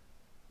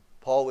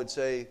 Paul would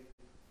say,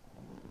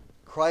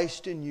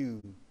 Christ in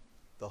you,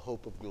 the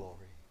hope of glory.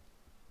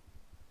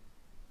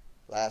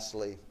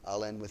 Lastly,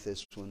 I'll end with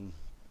this one.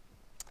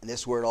 And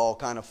this is where it all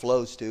kind of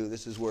flows to.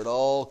 This is where it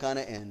all kind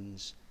of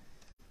ends.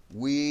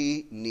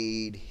 We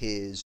need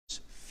His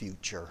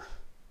future.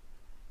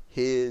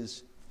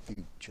 His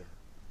future.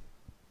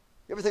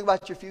 You ever think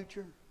about your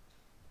future?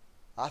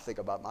 I think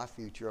about my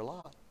future a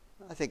lot.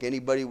 I think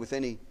anybody with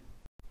any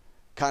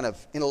kind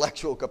of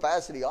intellectual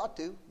capacity ought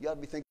to. You ought to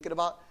be thinking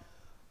about,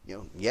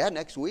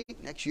 next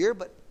week, next year,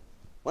 but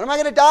when am I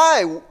going to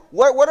die?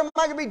 What am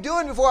I going to be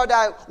doing before I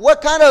die?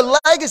 What kind of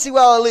legacy will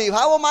I leave?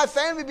 How will my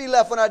family be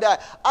left when I die?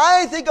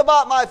 I think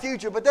about my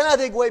future, but then I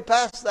think way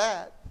past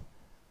that.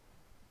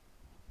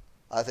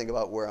 I think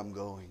about where I'm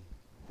going.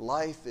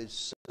 Life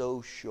is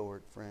so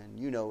short, friend.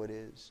 You know it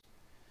is.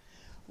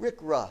 Rick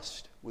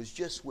Rust was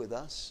just with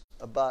us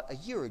about a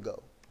year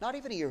ago. Not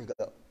even a year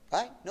ago,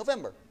 right?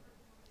 November.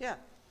 Yeah.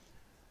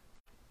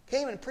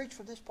 Came and preached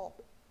from this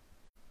pulpit.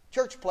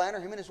 Church planner,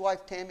 him and his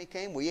wife Tammy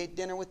came. We ate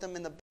dinner with them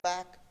in the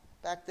back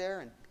there.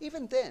 And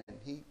even then,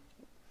 he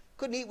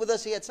couldn't eat with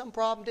us. He had some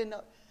problem, didn't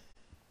know.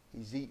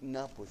 He's eaten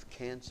up with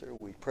cancer.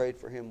 We prayed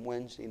for him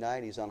Wednesday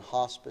night. He's on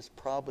hospice.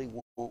 Probably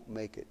won't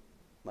make it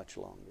much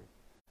longer.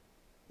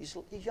 He's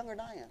younger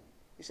than I am.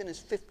 He's in his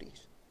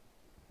 50s.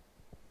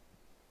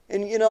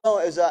 And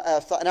as I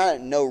thought, and I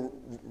didn't know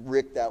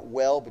Rick that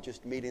well, but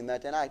just meeting him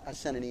that day, and I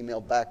sent an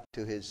email back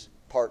to his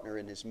partner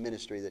in his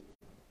ministry that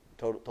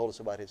told us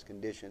about his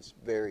condition. It's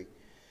very,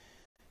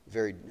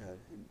 very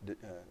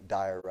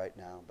dire right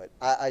now. But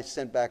I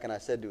sent back and I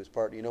said to his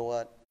partner, you know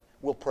what?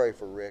 We'll pray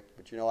for Rick,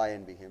 but I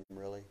envy him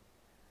really.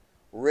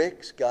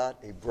 Rick's got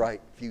a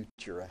bright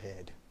future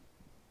ahead.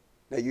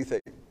 Now you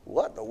think,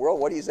 what in the world?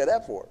 What do you say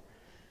that for?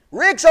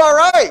 Rick's all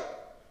right.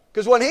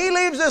 Because when he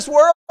leaves this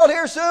world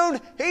here soon,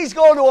 he's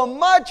going to a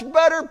much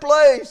better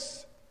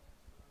place.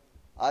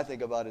 I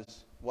think about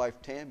his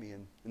wife Tammy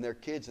and their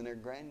kids and their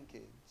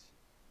grandkids.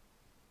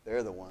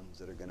 They're the ones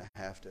that are going to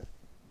have to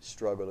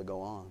struggle to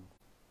go on.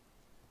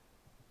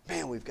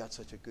 Man, we've got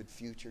such a good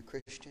future,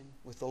 Christian,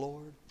 with the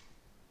Lord.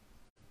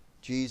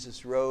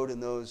 Jesus wrote in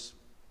those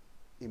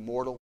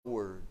immortal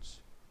words,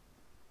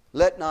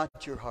 let not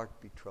your heart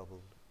be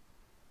troubled.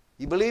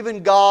 You believe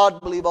in God,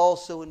 believe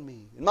also in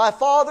me. In my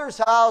Father's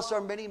house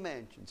are many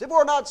mansions. If it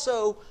were not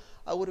so,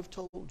 I would have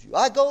told you.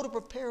 I go to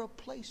prepare a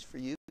place for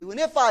you. And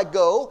if I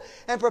go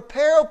and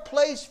prepare a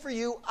place for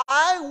you,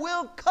 I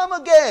will come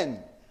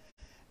again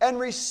and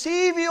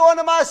receive you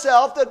unto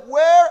myself, that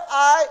where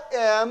I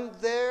am,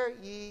 there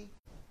ye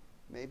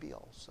may be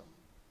also.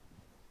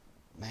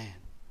 Man,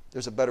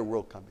 there's a better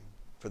world coming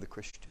for the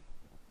Christian.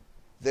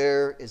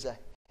 There is a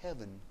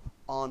heaven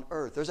on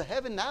earth. There's a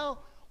heaven now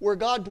where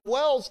God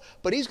dwells,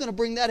 but He's going to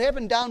bring that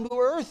heaven down to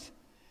earth.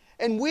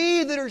 And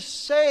we that are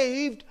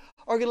saved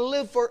are going to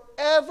live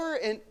forever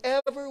and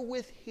ever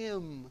with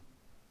Him.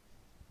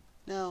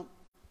 Now,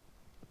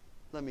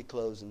 let me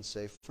close and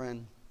say,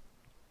 friend,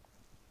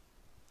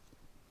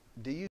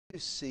 do you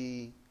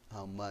see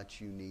how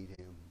much you need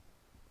Him.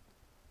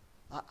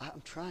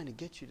 I'm trying to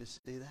get you to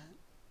see that.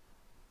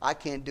 I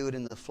can't do it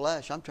in the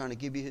flesh. I'm trying to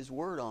give you His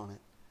Word on it.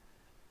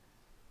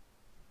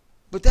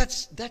 But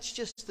that's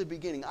just the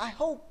beginning. I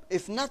hope,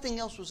 if nothing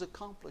else was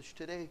accomplished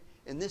today,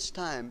 in this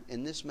time,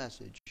 in this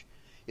message,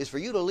 is for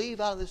you to leave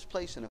out of this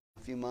place in a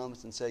few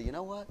moments and say, you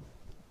know what?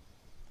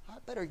 I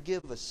better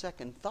give a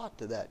second thought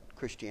to that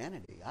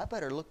Christianity. I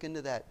better look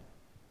into that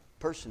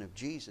person of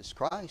Jesus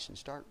Christ and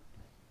start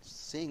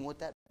seeing what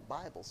that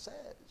Bible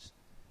says.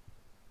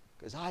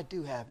 Because I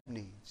do have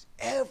needs.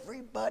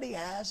 Everybody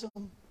has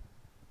them.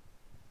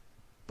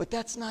 But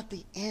that's not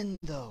the end,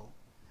 though.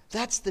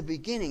 That's the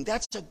beginning.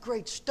 That's a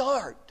great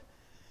start.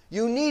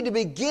 You need to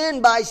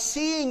begin by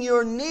seeing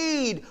your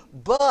need.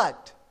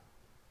 But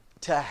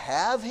to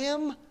have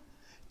Him,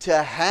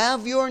 to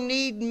have your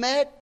need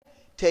met,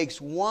 takes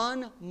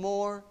one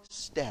more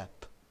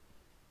step.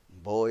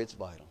 Boy, it's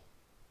vital.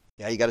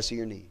 Yeah, you got to see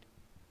your need.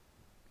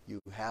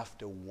 You have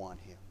to want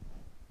Him.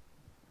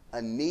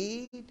 A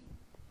need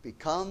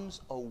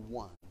becomes a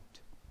want.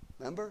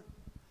 Remember?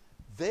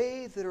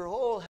 They that are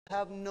whole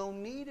have no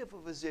need of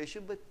a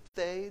physician, but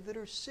they that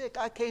are sick.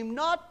 I came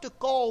not to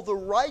call the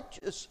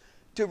righteous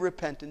to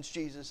repentance,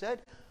 Jesus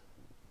said,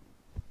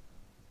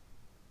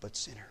 but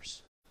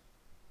sinners.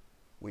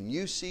 When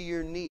you see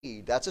your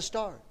need, that's a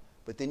start.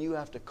 But then you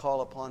have to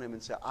call upon Him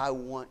and say, I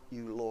want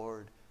you,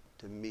 Lord,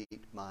 to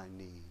meet my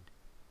need.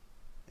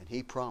 And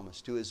He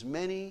promised, to as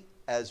many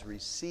as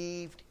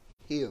received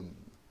Him.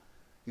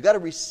 You've got to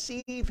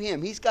receive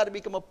Him. He's got to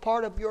become a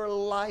part of your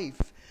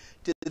life.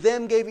 To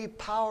them gave He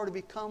power to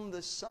become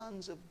the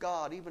sons of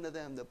God, even to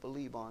them that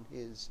believe on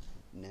His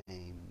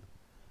name.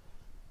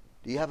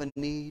 Do you have a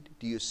need?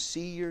 Do you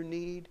see your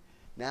need?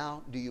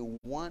 Now, do you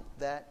want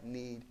that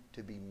need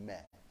to be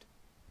met?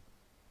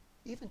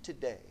 Even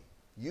today,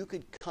 you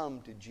could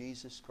come to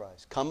Jesus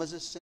Christ. Come as a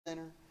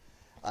sinner.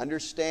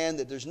 Understand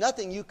that there's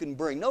nothing you can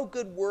bring. No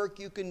good work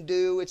you can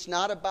do. It's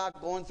not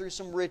about going through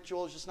some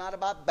rituals. It's not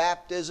about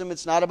baptism.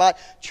 It's not about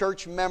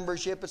church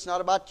membership. It's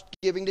not about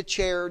giving to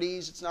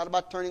charities. It's not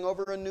about turning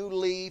over a new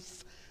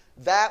leaf.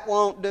 That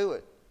won't do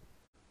it.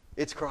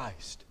 It's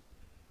Christ.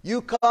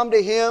 You come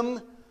to Him,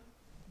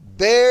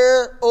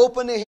 bare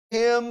open to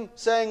Him,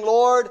 saying,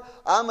 Lord,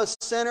 I'm a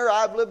sinner.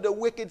 I've lived a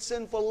wicked,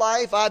 sinful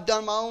life. I've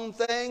done my own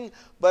thing.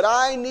 But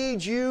I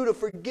need You to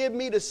forgive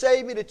me, to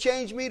save me, to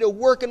change me, to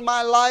work in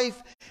my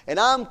life. And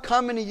I'm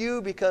coming to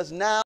You because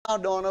now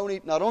not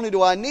only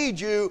do I need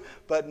You,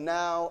 but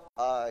now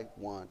I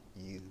want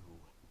You.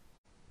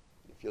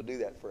 If you'll do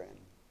that, friend,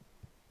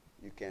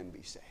 you can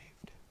be saved.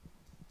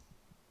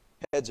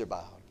 Heads are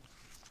bowed.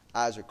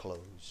 Eyes are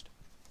closed.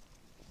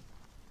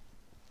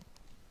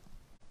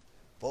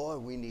 Boy,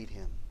 we need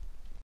Him.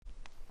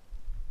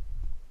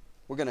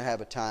 We're going to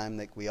have a time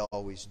like we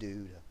always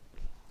do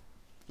to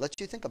let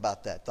you think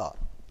about that thought.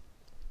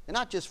 And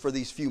not just for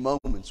these few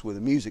moments with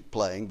the music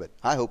playing, but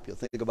I hope you'll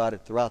think about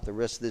it throughout the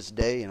rest of this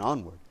day and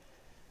onward.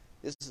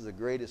 This is the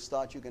greatest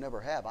thought you can ever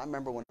have. I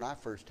remember when I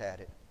first had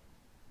it.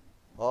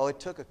 Oh, it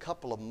took a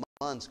couple of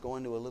months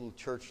going to a little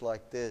church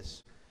like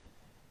this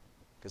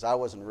because I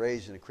wasn't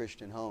raised in a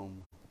Christian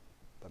home.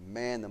 But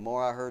man, the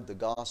more I heard the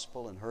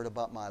gospel and heard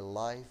about my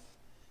life,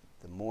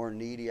 the more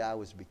needy I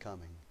was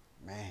becoming.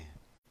 Man.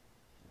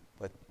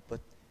 But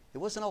it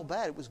wasn't all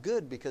bad. It was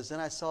good because then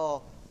I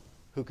saw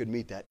who could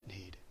meet that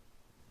need.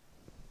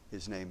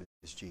 His name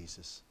is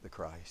Jesus the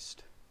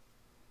Christ.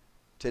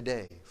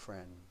 Today,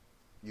 friend,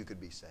 you could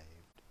be saved.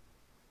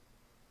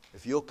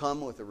 If you'll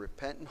come with a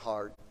repentant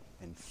heart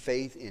and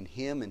faith in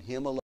Him and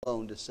Him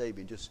alone to save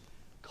you, just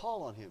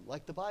call on Him.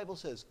 Like the Bible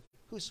says,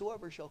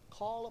 whosoever shall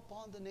call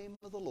upon the name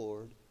of the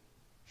Lord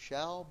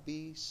shall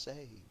be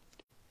saved.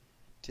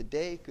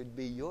 Today could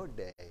be your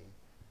day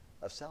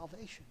of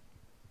salvation.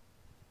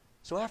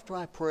 So after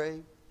I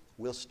pray,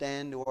 we'll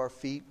stand to our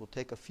feet. We'll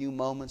take a few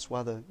moments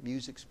while the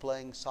music's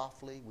playing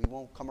softly. We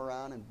won't come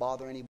around and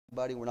bother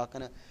anybody. We're not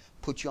going to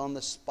put you on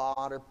the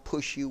spot or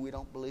push you. We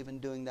don't believe in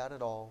doing that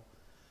at all.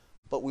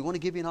 But we want to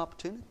give you an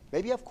opportunity.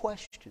 Maybe you have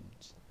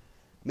questions.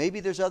 Maybe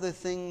there's other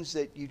things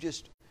that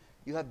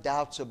you have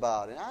doubts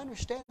about. And I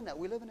understand that.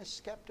 We live in a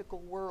skeptical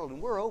world,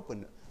 and we're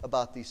open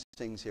about these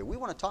things here. We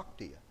want to talk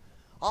to you.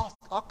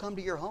 I'll come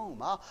to your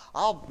home.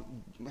 I'll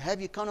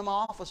have you come to my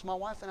office. My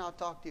wife and I'll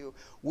talk to you.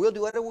 We'll do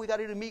whatever we got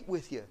to do to meet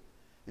with you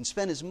and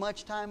spend as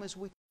much time as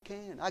we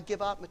can. I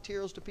give out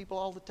materials to people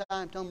all the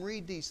time. Tell them,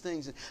 read these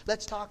things. And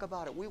let's talk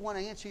about it. We want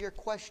to answer your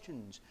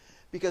questions.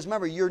 Because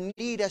remember, your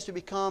need has to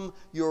become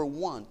your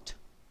want.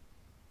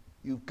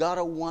 You've got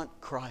to want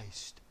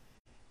Christ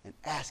and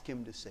ask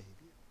Him to save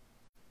you.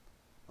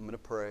 I'm going to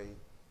pray.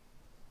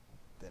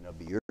 Then it'll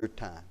be your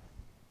time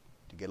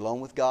to get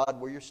along with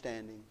God where you're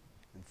standing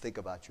and think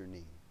about your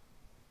need.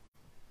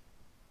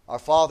 Our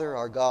Father,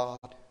 our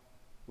God,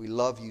 we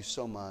love You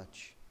so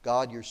much.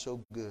 God, You're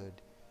so good.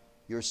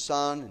 Your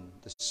Son and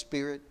the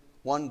Spirit,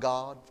 one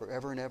God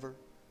forever and ever.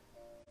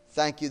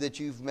 Thank You that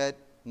You've met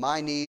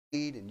my need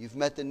and You've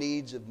met the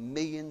needs of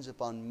millions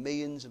upon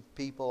millions of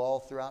people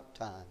all throughout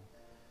time.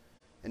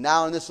 And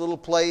now in this little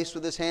place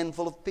with this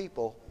handful of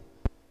people,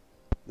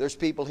 There's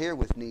people here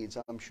with needs,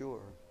 I'm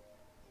sure.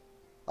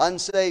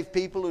 Unsaved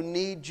people who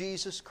need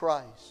Jesus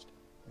Christ.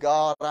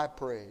 God, I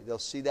pray they'll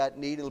see that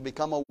need. It'll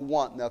become a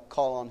want and they'll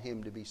call on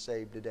Him to be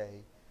saved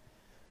today.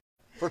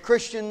 For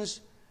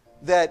Christians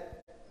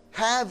that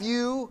have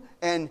You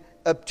and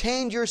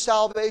obtained Your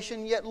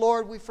salvation, yet,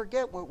 Lord, we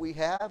forget what we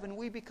have and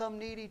we become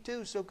needy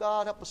too. So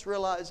God, help us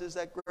realize, as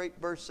that great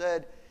verse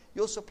said,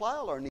 You'll supply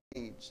all our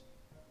needs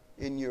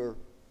in Your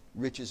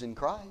riches in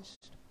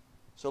Christ.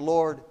 So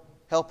Lord,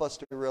 help us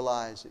to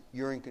realize that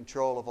You're in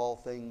control of all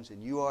things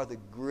and You are the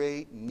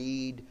great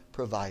need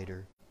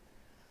provider.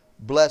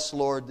 Bless,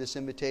 Lord, this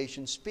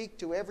invitation. Speak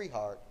to every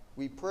heart.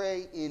 We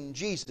pray in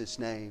Jesus'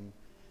 name.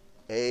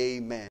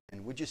 Amen.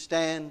 Would you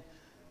stand?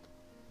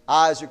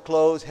 Eyes are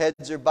closed,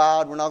 heads are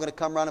bowed. We're not going to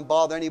come around and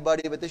bother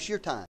anybody, but this is your time.